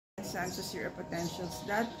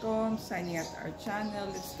sansosirapotentials.com, signing at our channel.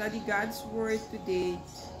 Let's study God's Word today.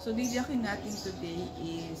 So, didache natin today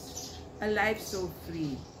is a life so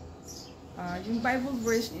free. Yung Bible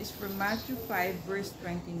verse is from Matthew 5 verse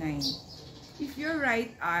 29. If your right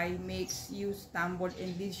eye makes you stumble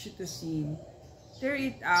and leads you to sin, tear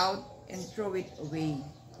it out and throw it away.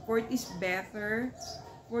 For it is better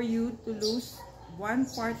for you to lose one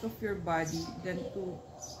part of your body than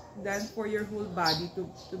for your whole body to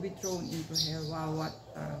be thrown into hell. Wow, what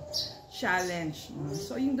a challenge.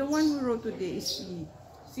 So the one who wrote today is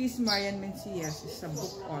Sis Marian Mencias, is a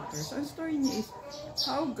book author. So ang story niya is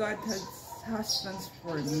how God has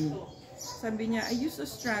transformed me. Sabi niya, I used to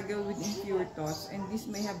struggle with impure thoughts, and this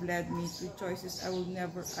may have led me to choices I would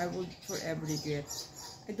forever regret.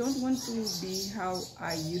 I don't want to be how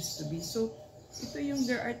I used to be. So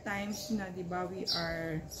there are times na, di ba, we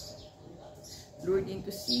are lured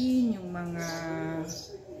into sin, yung mga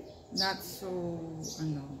not so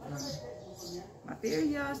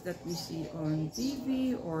materials that we see on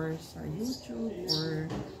TV or sa YouTube or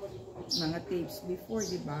mga tapes before,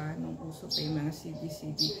 di ba, nung uso pa yung mga CD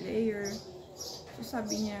player. So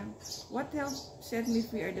sabi niya, what helped set me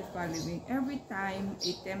free are the following. Every time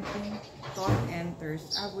a tempting thought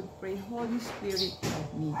enters, I would pray, Holy Spirit help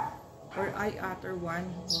me, or I utter one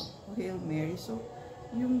Hail Mary. So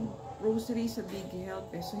yung rosary sa big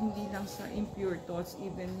help so hindi lang sa impure thoughts,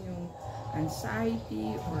 even yung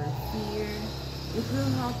anxiety or fear, it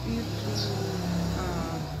will help you to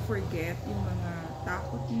forget yung mga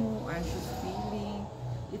takot mo, anxious feeling.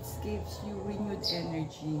 It gives you renewed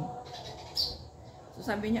energy. So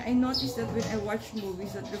sabi niya, I noticed that when I watch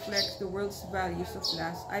movies that reflect the world's values of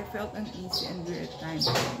lust, I felt uneasy and weird at times.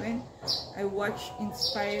 When I watch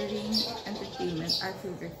inspiring entertainment, I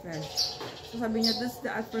feel refreshed. So sabi niya, that's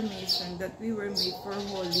the affirmation that we were made for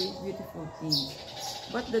holy, beautiful things.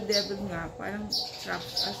 But the devil nga, parang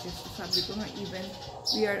traps us. So sabi ko nga, even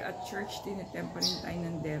we are at church, tinatempa rin tayo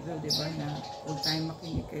ng devil, diba, na huwag tayong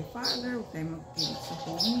makinig kay Father, huwag tayong makinig sa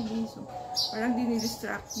homily. So parang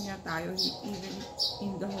dinidistract niya tayo even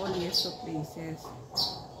in the holiest of places.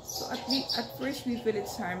 So at first we feel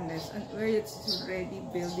it's harmless, and where it's already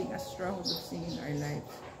building a stronghold of sin in our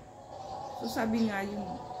lives. So sabi nga, yung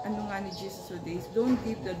nga ni Jesus today is, don't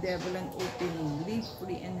give the devil an opening, live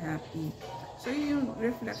free and happy. So yung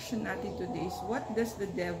reflection natin today is, what does the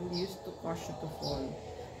devil use to cause you to fall?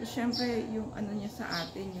 So syempre, yung niya sa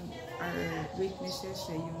atin, yung our weaknesses,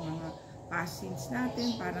 yung mga past sins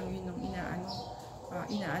natin, parang yun yung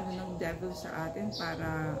inaano ng devil sa atin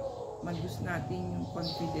para mag-lose natin yung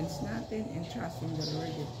confidence natin and trust in the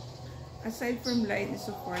Lord. Aside from light and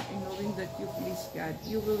support and knowing that you please God,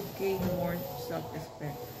 you will gain more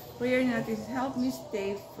self-respect. Prayer natin is, help me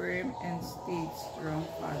stay firm and stay strong,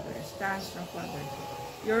 Father. Stand strong, Father.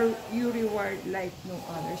 You reward like no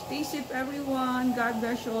other. Stay safe, everyone. God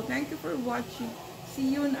bless you all. Thank you for watching.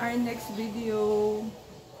 See you in our next video.